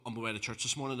on my way to church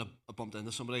this morning, I bumped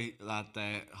into somebody that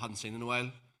I hadn't seen in a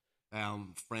while,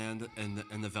 friend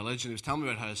in the village, and he was telling me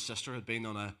about how his sister had been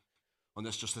on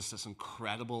this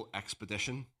incredible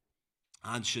expedition,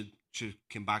 and she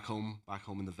came back home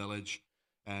in the village,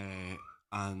 and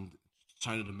it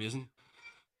sounded amazing.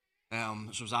 So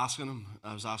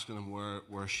I was asking him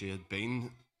where she had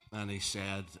been, and he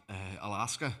said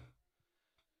Alaska.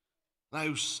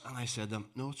 And I said to him,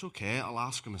 no, it's okay, I'll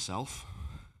ask him myself.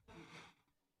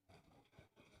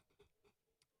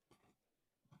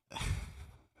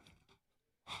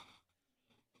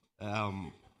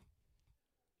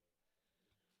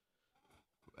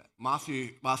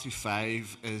 Matthew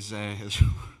 5 is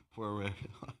where we.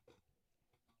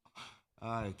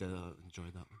 I did enjoy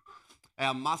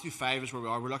that. Matthew 5 is where we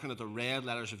are. We're looking at the red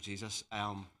letters of Jesus.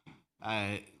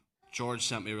 George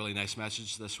sent me a really nice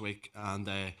message this week, and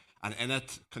in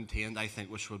it contained, I think,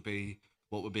 what would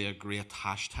be a great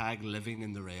hashtag: living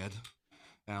in the red.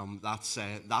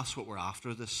 That's what we're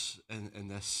after this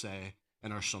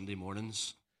in our Sunday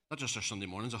mornings. Not just our Sunday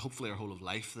mornings, hopefully our whole of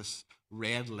life. This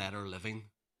red letter living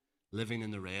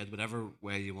in the red, whatever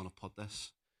way you want to put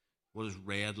this. What does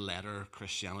red letter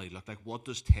Christianity look like? What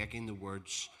does taking the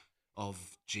words of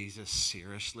Jesus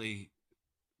seriously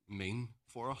mean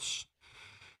for us?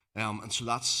 And so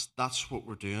that's what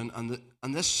we're doing.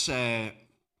 And this, I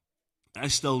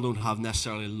still don't have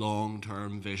necessarily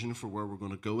long-term vision for where we're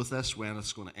going to go with this, when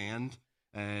it's going to end.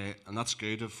 And that's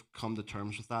good. I've come to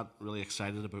terms with that. Really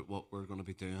excited about what we're going to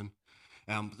be doing.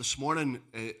 This morning,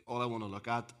 all I want to look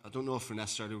at, I don't know if we're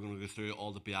necessarily going to go through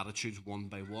all the Beatitudes one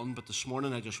by one, but this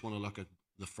morning I just want to look at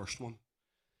the first one.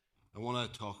 I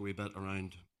want to talk a wee bit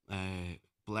around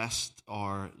blessed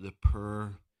are the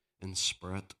poor in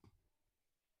spirit.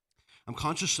 I'm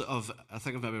conscious of, I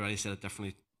think I've maybe already said it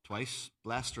differently twice,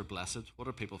 blessed or blessed.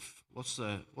 What's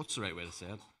the right way to say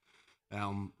it?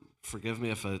 Forgive me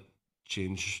if I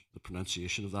change the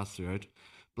pronunciation of that throughout.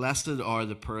 Blessed are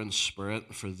the poor in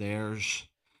spirit, for theirs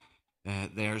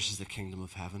is the kingdom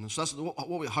of heaven. And so that's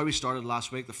how we started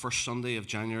last week, the first Sunday of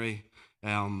January,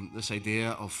 this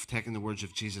idea of taking the words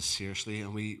of Jesus seriously.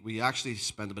 And we actually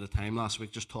spent a bit of time last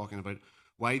week just talking about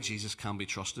why Jesus can be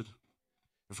trusted.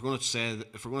 If we're going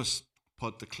to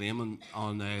put the claim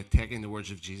on taking the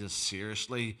words of Jesus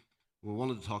seriously, we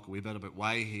wanted to talk a wee bit about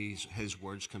why his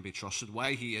words can be trusted,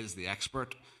 why he is the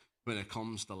expert when it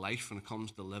comes to life, when it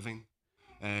comes to living.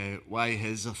 Why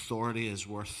his authority is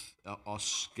worth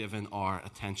us giving our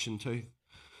attention to.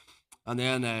 And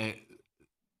then,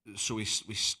 so we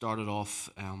started off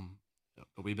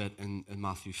a wee bit in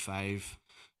Matthew 5,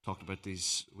 talked about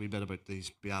these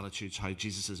Beatitudes, how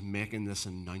Jesus is making this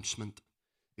announcement.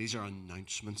 These are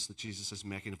announcements that Jesus is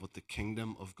making of what the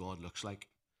kingdom of God looks like.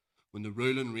 When the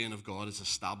rule and reign of God is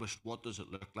established, what does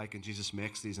it look like? And Jesus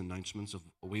makes these announcements of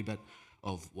a wee bit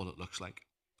of what it looks like.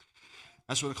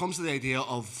 And so when it comes to the idea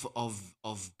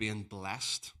of being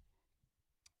blessed,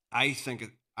 I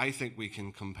think we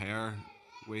can compare.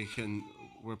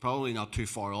 We're probably not too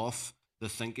far off the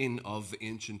thinking of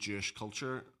ancient Jewish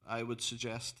culture, I would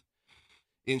suggest.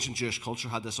 Ancient Jewish culture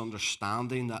had this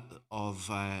understanding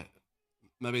of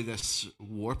maybe this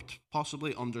warped,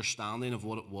 possibly, understanding of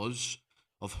what it was,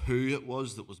 of who it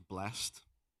was that was blessed.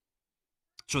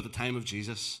 So at the time of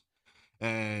Jesus,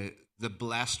 the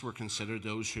blessed were considered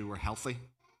those who were healthy.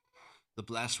 The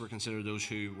blessed were considered those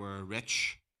who were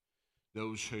rich,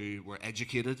 those who were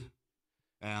educated,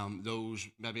 those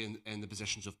maybe in the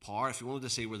positions of power. If you wanted to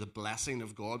see where the blessing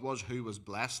of God was, who was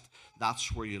blessed,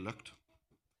 that's where you looked.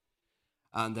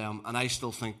 And I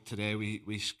still think today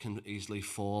we can easily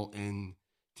fall into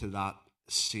that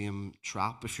same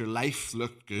trap. If your life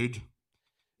looked good,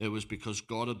 it was because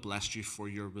God had blessed you for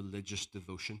your religious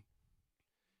devotion.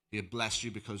 He had blessed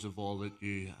you because of all that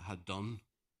you had done.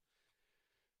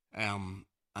 And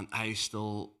I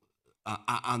still,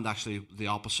 and actually the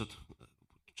opposite,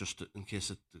 just in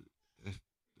case I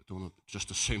don't want to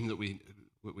just assume that we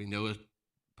know it,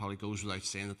 probably goes without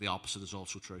saying that the opposite is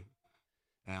also true.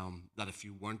 That if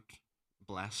you weren't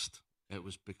blessed, it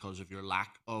was because of your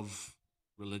lack of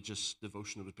religious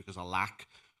devotion. It was because of lack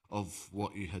of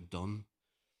what you had done.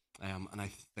 And I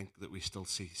think that we still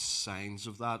see signs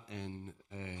of that in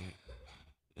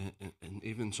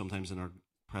even sometimes in our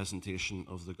presentation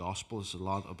of the gospel. It's a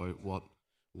lot about what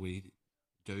we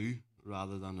do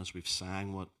rather than, as we've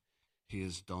sang, what he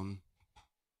has done.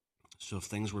 So if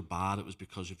things were bad, it was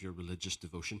because of your religious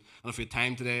devotion. And if we had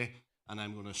time today, and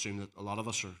I'm going to assume that a lot of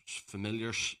us are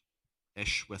familiar-ish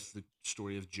with the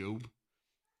story of Job,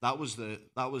 that was the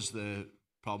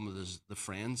problem with the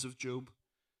friends of Job.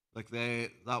 Like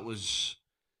that was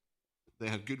They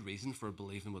had good reason for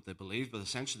believing what they believed, but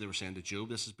essentially they were saying to Job,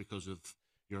 this is because of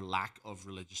your lack of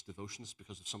religious devotion. It's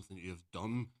because of something that you have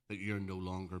done that you're no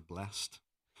longer blessed.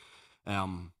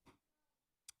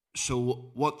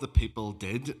 So what the people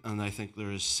did, and I think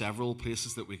there is several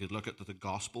places that we could look at the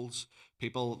Gospels,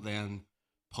 people then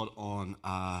put on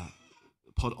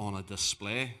a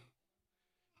display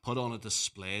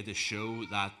to show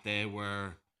that they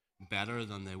were better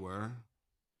than they were.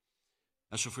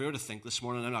 And so if we were to think this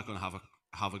morning, I'm not going to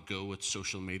have a go at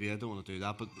social media. I don't want to do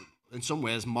that, but in some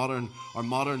ways, modern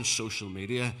social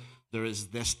media, there is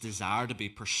this desire to be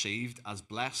perceived as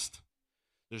blessed.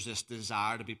 There's this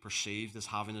desire to be perceived as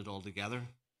having it all together.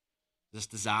 This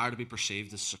desire to be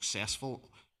perceived as successful.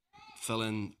 Fill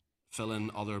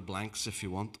in other blanks if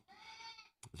you want.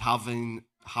 Having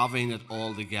it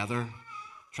all together,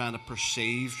 trying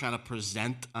to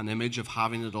present an image of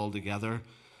having it all together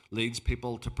leads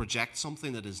people to project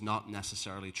something that is not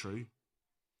necessarily true.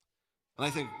 And I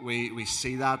think we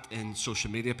see that in social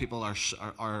media. People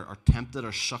are tempted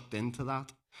or sucked into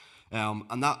that.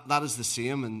 And that is the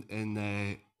same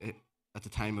at the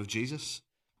time of Jesus.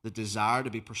 The desire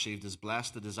to be perceived as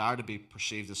blessed, the desire to be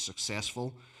perceived as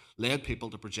successful, led people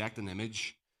to project an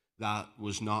image that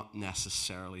was not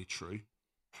necessarily true.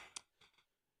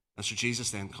 And so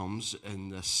Jesus then comes in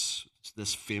this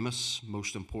famous,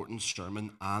 most important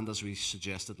sermon, and as we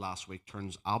suggested last week,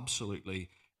 turns absolutely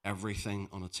everything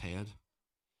on its head.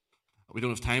 We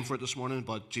don't have time for it this morning,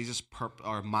 but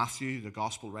Matthew, the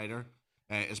gospel writer,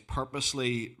 is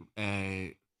purposely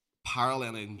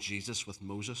paralleling Jesus with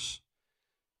Moses.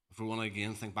 If we want to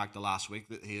again think back to last week,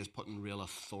 that he is putting real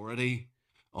authority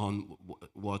on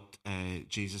what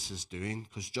Jesus is doing.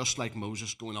 Because just like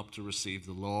Moses going up to receive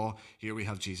the law, here we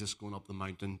have Jesus going up the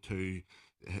mountain to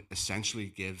essentially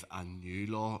give a new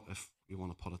law, if you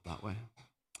want to put it that way.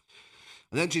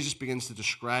 And then Jesus begins to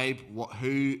describe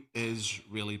who is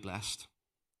really blessed.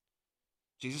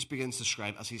 Jesus begins to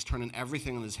describe, as he's turning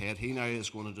everything on his head, he now is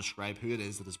going to describe who it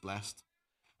is that is blessed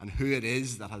and who it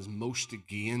is that has most to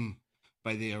gain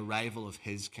by the arrival of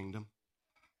his kingdom.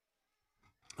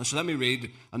 And so let me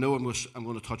read, I know I'm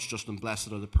going to touch just on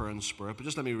blessed are the poor in spirit, but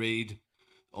just let me read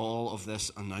all of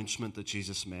this announcement that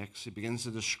Jesus makes. He begins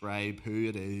to describe who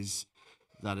it is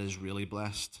that is really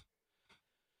blessed.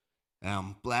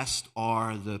 Blessed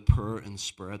are the poor in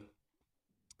spirit,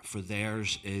 for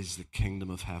theirs is the kingdom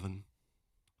of heaven.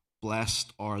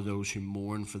 Blessed are those who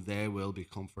mourn, for they will be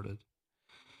comforted.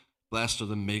 Blessed are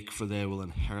the meek, for they will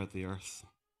inherit the earth.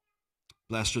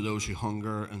 Blessed are those who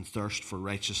hunger and thirst for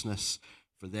righteousness,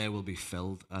 for they will be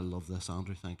filled. I love this,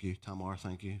 Andrew. Thank you. Tamar,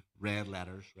 thank you. Red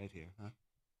letters right here. Huh?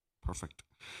 Perfect.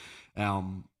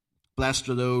 Blessed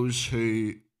are those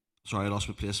who... Sorry, I lost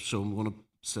my place, so I'm going to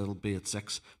still be at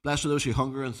 6. Blessed are those who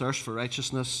hunger and thirst for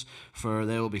righteousness, for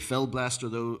they will be filled. Blessed are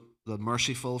the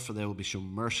merciful, for they will be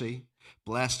shown mercy.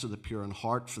 Blessed are the pure in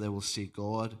heart, for they will see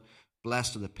God.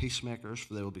 Blessed are the peacemakers,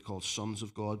 for they will be called sons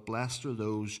of God. Blessed are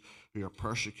those who are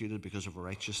persecuted because of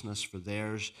righteousness, for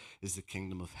theirs is the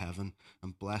kingdom of heaven.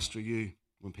 And blessed are you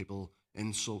when people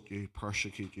insult you,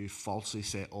 persecute you, falsely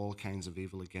say all kinds of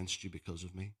evil against you because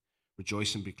of me.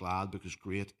 Rejoice and be glad, because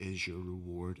great is your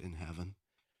reward in heaven.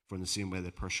 For in the same way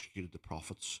they persecuted the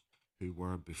prophets who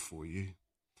were before you.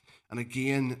 And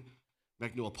again,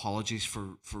 make no apologies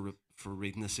for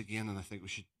reading this again, and I think we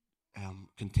should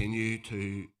continue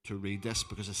to read this,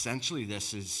 because essentially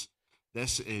this is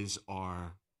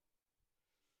our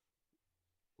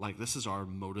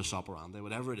modus operandi,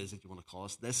 whatever it is that you want to call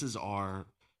us. This is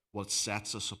what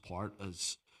sets us apart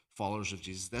as followers of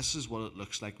Jesus. This is what it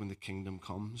looks like when the kingdom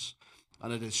comes,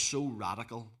 and it is so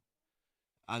radical.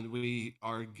 And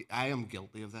I am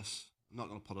guilty of this. I'm not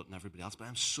going to put it on everybody else, but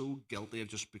I'm so guilty of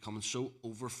just becoming so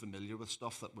over familiar with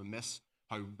stuff that we miss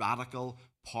how radical,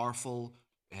 powerful,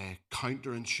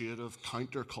 counterintuitive,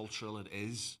 countercultural it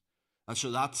is. And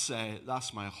so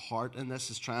that's my heart in this,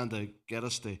 is trying to get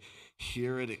us to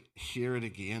hear it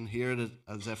again, hear it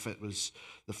as if it was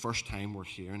the first time we're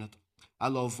hearing it. I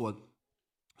love what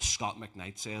Scott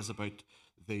McKnight says about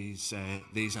these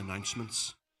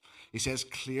announcements. He says,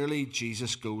 clearly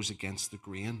Jesus goes against the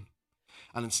grain.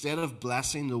 And instead of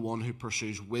blessing the one who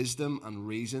pursues wisdom and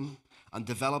reason and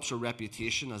develops a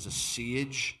reputation as a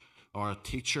sage or a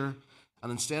teacher, and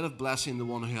instead of blessing the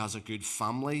one who has a good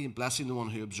family, blessing the one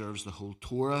who observes the whole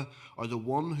Torah, or the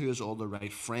one who has all the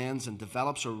right friends and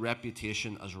develops a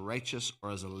reputation as righteous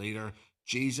or as a leader,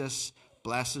 Jesus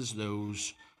blesses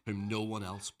those whom no one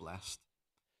else blessed.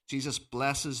 Jesus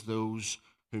blesses those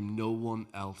whom no one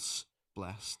else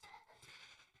blessed.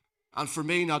 And for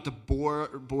me, not to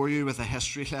bore you with a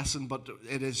history lesson, but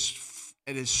it is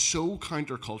it is so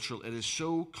countercultural, it is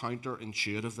so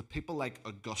counterintuitive that people like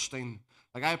Augustine,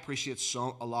 like I appreciate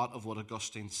a lot of what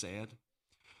Augustine said,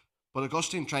 but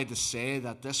Augustine tried to say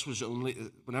that this was only,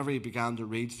 whenever he began to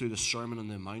read through the Sermon on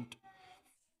the Mount,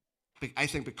 I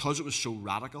think because it was so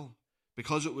radical,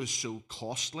 because it was so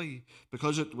costly,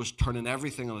 because it was turning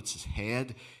everything on its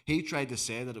head, he tried to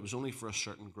say that it was only for a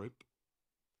certain group.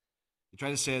 He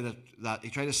tried to say that he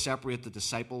tried to separate the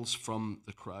disciples from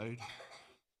the crowd.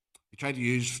 He tried to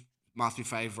use Matthew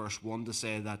 5 verse 1 to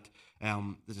say that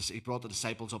he brought the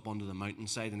disciples up onto the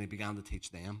mountainside and he began to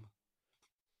teach them.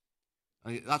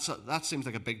 And that seems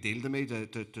like a big deal to me,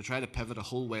 to try to pivot a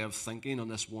whole way of thinking on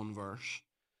this one verse.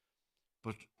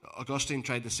 But Augustine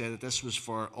tried to say that this was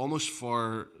almost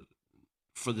for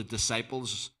the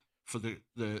disciples, for the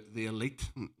elite.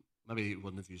 Maybe he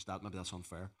wouldn't have used that, maybe that's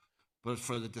unfair. But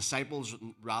for the disciples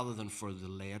rather than for the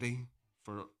laity,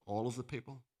 for all of the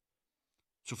people.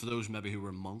 So for those maybe who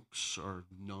were monks or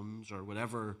nuns or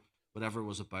whatever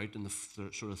was about in the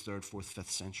sort of 3rd, 4th,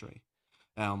 5th century.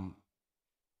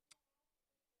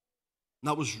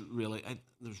 That was really,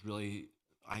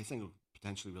 I think,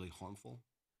 potentially really harmful.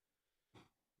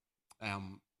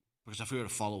 Because if we were to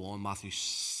follow on Matthew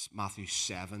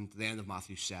 7, the end of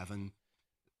Matthew 7,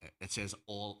 it says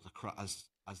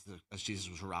as Jesus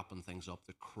was wrapping things up,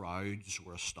 the crowds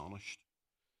were astonished.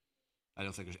 I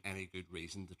don't think there's any good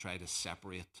reason to try to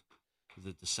separate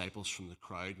the disciples from the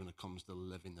crowd when it comes to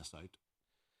living this out.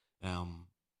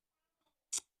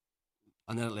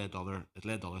 And then it led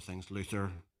to other things.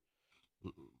 Luther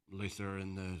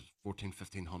in the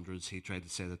 1500s, he tried to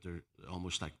say that they're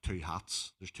almost like two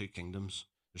hats. There's two kingdoms.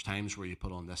 There's times where you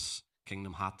put on this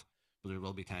kingdom hat, but there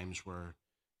will be times where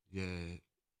you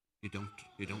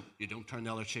don't turn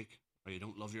the other cheek, or you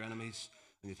don't love your enemies,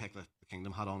 and you take the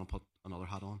kingdom hat on and put another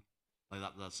hat on. Like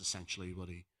that. That's essentially what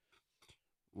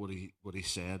he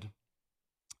said.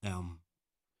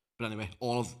 But anyway,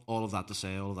 all of that to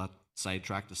say, all of that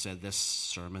sidetrack to say, this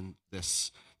sermon,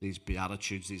 these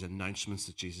beatitudes, these announcements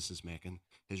that Jesus is making,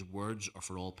 his words are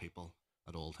for all people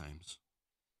at all times.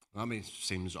 That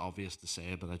seems obvious to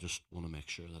say, but I just want to make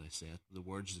sure that I say it. The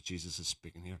words that Jesus is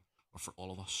speaking here are for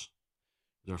all of us.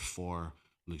 They're for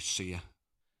Lucia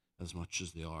as much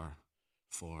as they are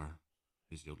for,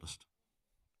 who's the oldest?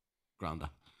 Granda.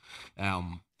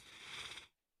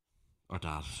 Or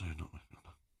dad, sorry, not my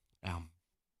granda.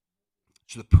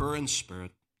 So the poor in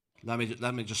spirit. Let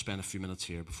me just spend a few minutes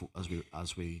here before as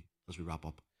we wrap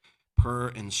up. Poor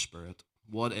in spirit.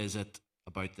 What is it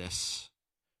about this?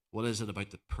 What is it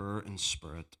about the poor in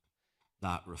spirit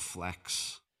that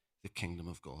reflects the kingdom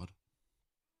of God?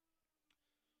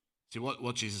 See,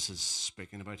 what Jesus is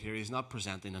speaking about here, he's not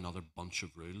presenting another bunch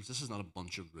of rules. This is not a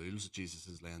bunch of rules that Jesus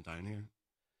is laying down here.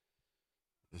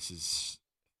 This is,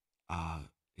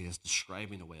 he is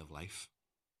describing a way of life.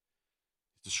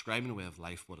 He's describing a way of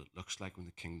life, what it looks like when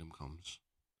the kingdom comes.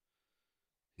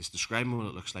 He's describing what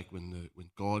it looks like when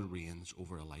God reigns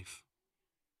over a life.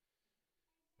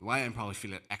 Why I'm probably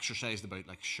feeling exercised about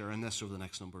sharing this over the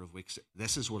next number of weeks.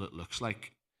 This is what it looks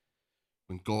like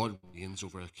when God reigns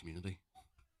over a community.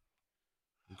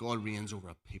 When God reigns over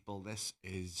a people, this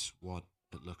is what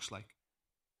it looks like.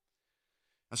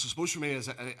 I suppose for me, as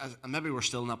maybe we're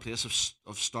still in that place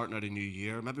of starting out a new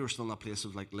year. Maybe we're still in that place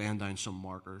of laying down some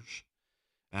markers.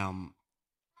 And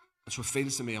so it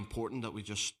feels to me important that we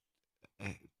just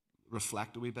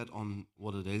reflect a wee bit on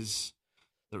what it is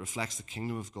that reflects the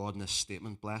kingdom of God in this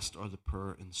statement. Blessed are the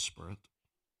poor in spirit.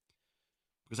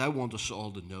 Because I want us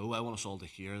all to know, I want us all to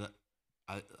hear that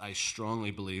I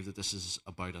strongly believe that this is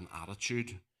about an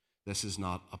attitude. This is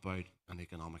not about an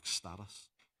economic status.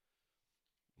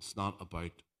 It's not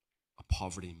about a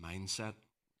poverty mindset.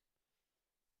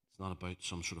 It's not about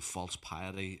some sort of false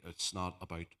piety. It's not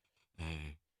about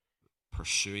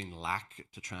pursuing lack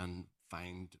to try and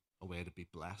find a way to be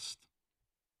blessed.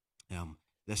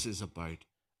 This is about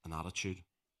an attitude.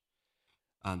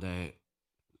 And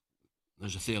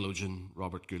there's a theologian,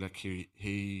 Robert Gulick,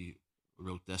 he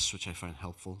wrote this, which I found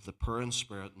helpful. The poor in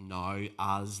spirit now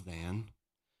as then.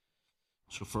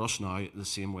 So for us now, the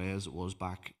same way as it was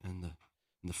back in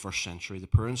the first century, the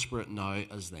poor in spirit now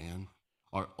as then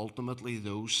are ultimately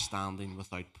those standing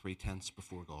without pretense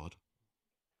before God.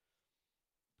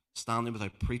 Standing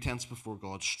without pretense before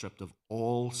God, stripped of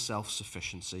all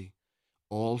self-sufficiency,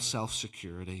 all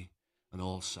self-security, and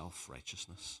all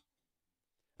self-righteousness.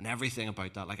 And everything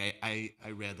about that, I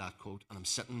read that quote, and I'm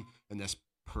sitting in this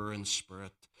poor in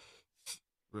spirit,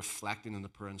 reflecting on the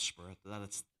poor in spirit,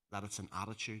 that it's an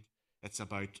attitude. It's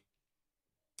about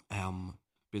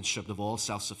being stripped of all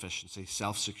self-sufficiency,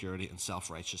 self-security, and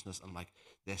self-righteousness. And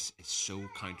this is so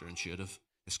counterintuitive.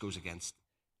 This goes against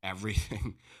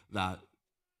everything that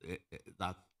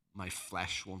that my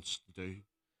flesh wants to do,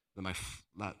 that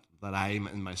I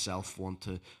in myself want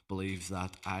to believe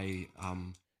that I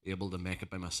am able to make it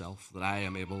by myself, that I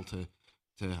am able to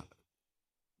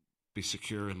be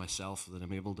secure in myself, that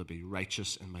I'm able to be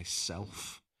righteous in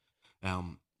myself,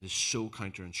 is so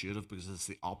counterintuitive because it's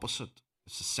the opposite.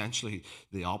 It's essentially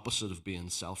the opposite of being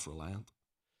self-reliant.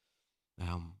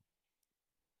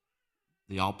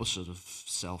 The opposite of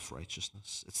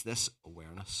self-righteousness. It's this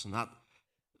awareness, and that,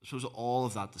 I suppose, all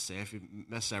of that to say, if you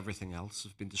miss everything else,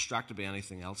 if you've been distracted by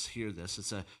anything else, hear this.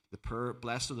 It's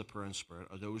blessed are the poor in spirit,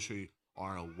 are those who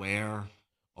are aware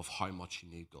of how much you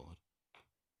need God.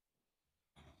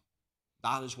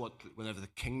 That is what, whenever the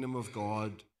kingdom of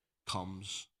God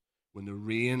comes, when the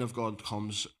reign of God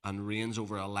comes and reigns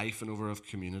over a life and over a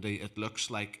community, it looks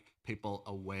like people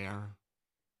aware,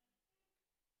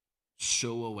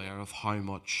 so aware of how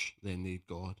much they need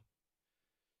God,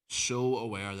 so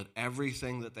aware that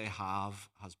everything that they have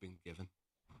has been given.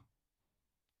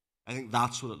 I think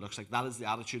that's what it looks like. That is the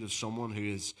attitude of someone who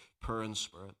is poor in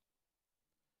spirit.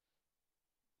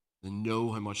 They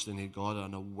know how much they need God,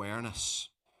 an awareness.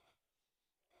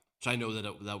 So I know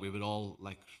that we would all,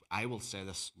 like, I will say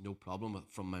this no problem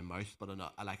from my mouth, but an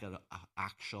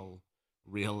actual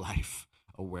real life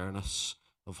awareness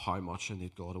of how much I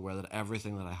need God, aware that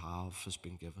everything that I have has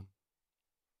been given.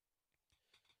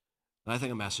 And I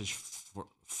think a message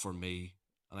for me,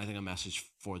 and I think a message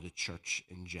for the church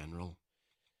in general,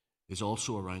 is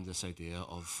also around this idea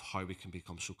of how we can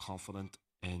become so confident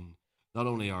in not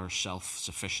only our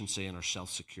self-sufficiency and our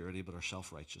self-security, but our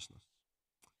self-righteousness.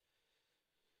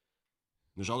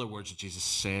 There's other words that Jesus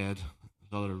said,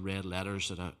 other red letters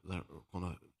that I'm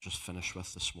going to just finish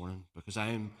with this morning, because I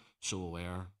am so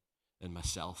aware in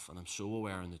myself, and I'm so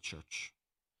aware in the church.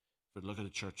 If we look at the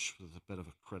church with a bit of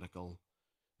a critical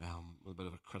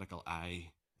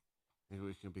eye, maybe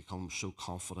we can become so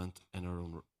confident in our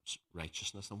own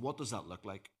righteousness. And what does that look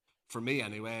like? For me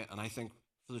anyway, and I think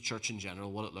for the church in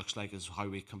general, what it looks like is how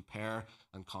we compare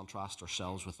and contrast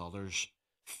ourselves with others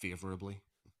favorably.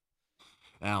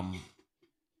 And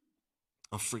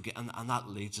that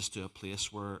leads us to a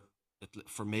place where,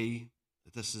 for me,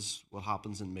 this is what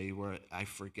happens in me, where I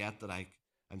forget that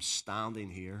I'm standing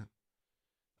here.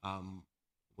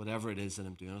 Whatever it is that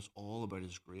I'm doing, it's all about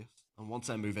His grace. And once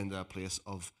I move into a place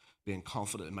of being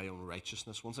confident in my own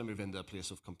righteousness, once I move into a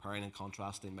place of comparing and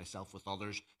contrasting myself with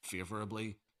others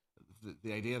favorably,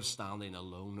 the idea of standing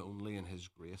alone only in His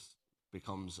grace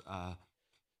becomes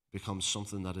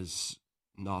something that is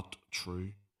not true.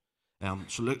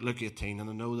 So Luke 18, and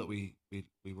I know that we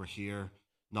were here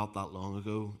not that long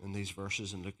ago in these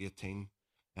verses in Luke 18,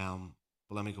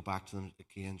 but let me go back to them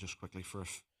again just quickly for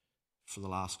the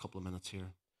last couple of minutes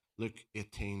here. Luke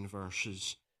 18,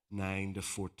 verses 9 to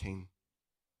 14.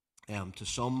 To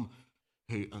some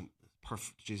who,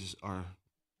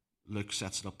 Luke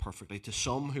sets it up perfectly, to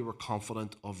some who were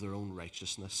confident of their own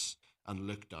righteousness and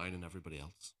looked down on everybody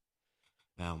else.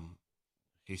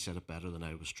 He said it better than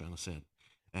I was trying to say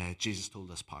it. Jesus told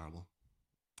this parable.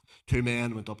 Two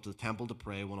men went up to the temple to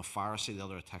pray, one a Pharisee, the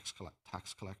other a tax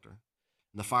collector. And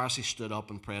the Pharisee stood up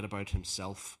and prayed about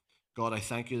himself. God, I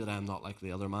thank you that I am not like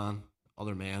the other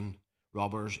men,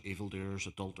 robbers, evildoers,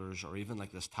 adulterers, or even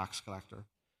like this tax collector.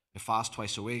 I fast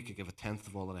twice a week, I give a tenth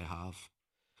of all that I have.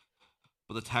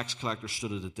 But the tax collector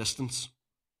stood at a distance.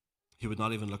 He would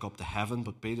not even look up to heaven,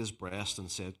 but beat his breast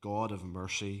and said, God, have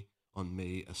mercy on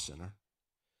me, a sinner.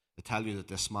 I tell you that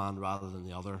this man, rather than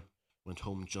the other, went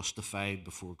home justified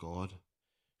before God.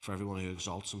 For everyone who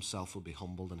exalts himself will be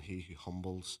humbled, and he who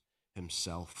humbles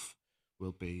himself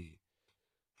will be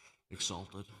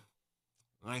exalted.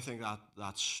 And I think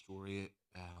that story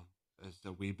is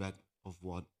a wee bit of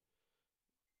what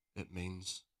it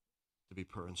means to be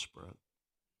poor in spirit.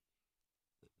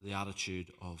 The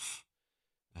attitude of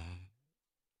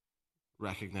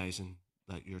recognizing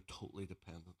that you're totally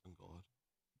dependent on God.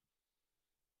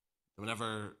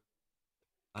 Whenever,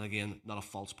 and again, not a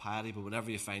false piety, but whenever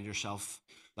you find yourself,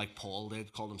 like Paul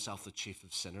did, called himself the chief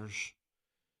of sinners,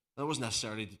 that wasn't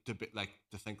necessarily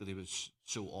to think that he was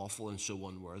so awful and so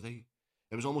unworthy.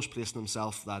 It was almost placing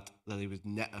himself that he was,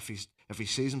 if he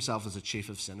sees himself as a chief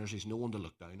of sinners, he's no one to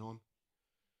look down on.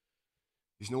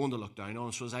 He's no one to look down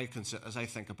on. So as I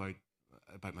think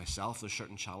about myself, there's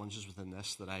certain challenges within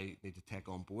this that I need to take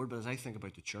on board. But as I think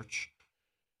about the church,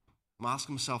 I'm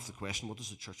asking myself the question, what does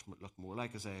the church look more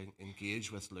like as I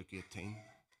engage with Luke 18?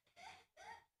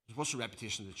 What's the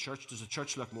reputation of the church? Does the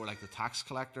church look more like the tax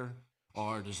collector,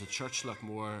 or does the church look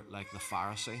more like the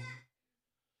Pharisee?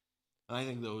 And I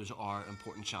think those are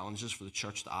important challenges for the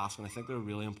church to ask, and I think they're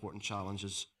really important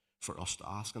challenges for us to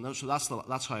ask. And so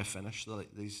that's how I finish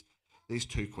these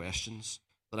two questions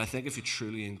that I think if you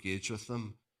truly engage with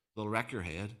them, they'll wreck your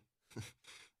head.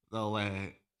 They'll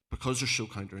because they're so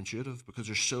counterintuitive, because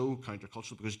they're so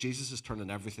countercultural, because Jesus is turning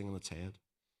everything on its head.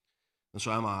 And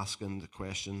so I'm asking the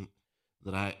question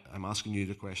I'm asking you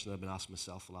the question that I've been asking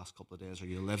myself the last couple of days. Are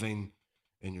you living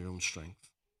in your own strength?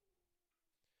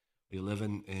 Are you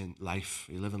living in life?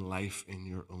 Are you living life in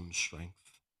your own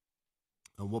strength?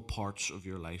 And what parts of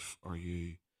your life are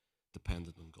you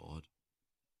dependent on God?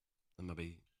 And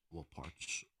maybe what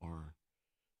parts are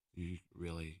you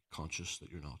really conscious that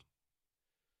you're not?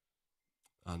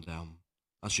 And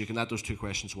so you can let those two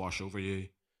questions wash over you,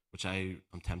 which I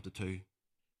am tempted to,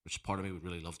 which part of me would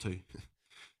really love to.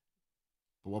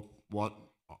 But what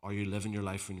are you living your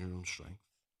life in your own strength?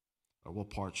 Or what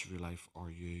parts of your life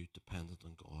are you dependent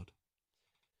on God?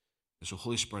 And so,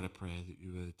 Holy Spirit, I pray that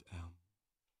you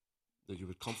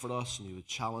would comfort us and you would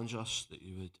challenge us, that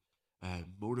you would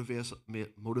motivate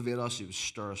us, you would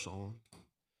stir us on.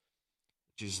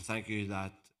 Jesus, thank you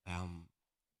that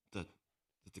that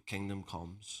the kingdom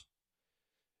comes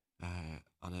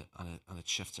and it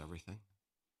shifts everything.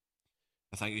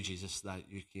 I thank you, Jesus,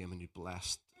 that you came and you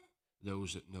blessed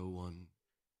those that no one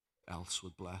else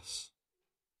would bless.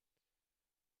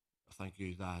 I thank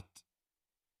you that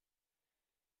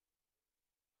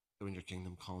when your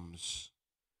kingdom comes,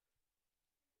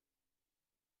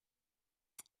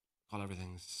 God,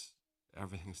 everything's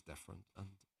different.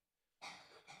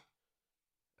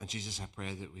 And Jesus, I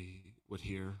pray that we would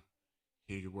hear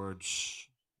your words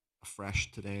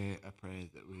afresh today. I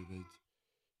pray that we would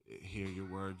hear your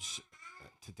words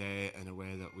today in a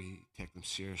way that we take them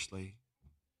seriously.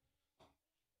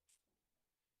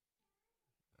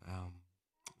 God,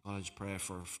 I just pray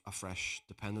for a fresh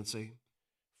dependency,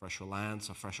 fresh reliance,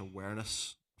 a fresh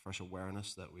awareness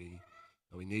that we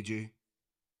need you.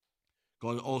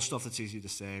 God, all stuff that's easy to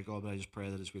say, God, but I just pray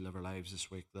that as we live our lives this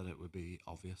week, that it would be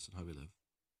obvious in how we live.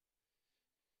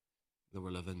 That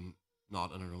we're living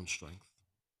not in our own strength,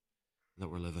 that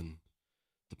we're living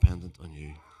dependent on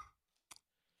you.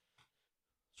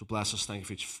 So bless us. Thank you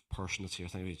for each person that's here.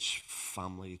 Thank you for each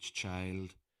family, each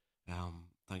child.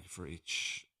 Thank you for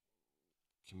each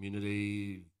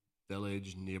community,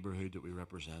 village, neighborhood that we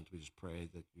represent. We just pray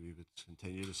that we would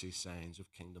continue to see signs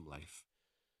of kingdom life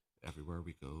everywhere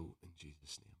we go, in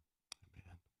Jesus' name.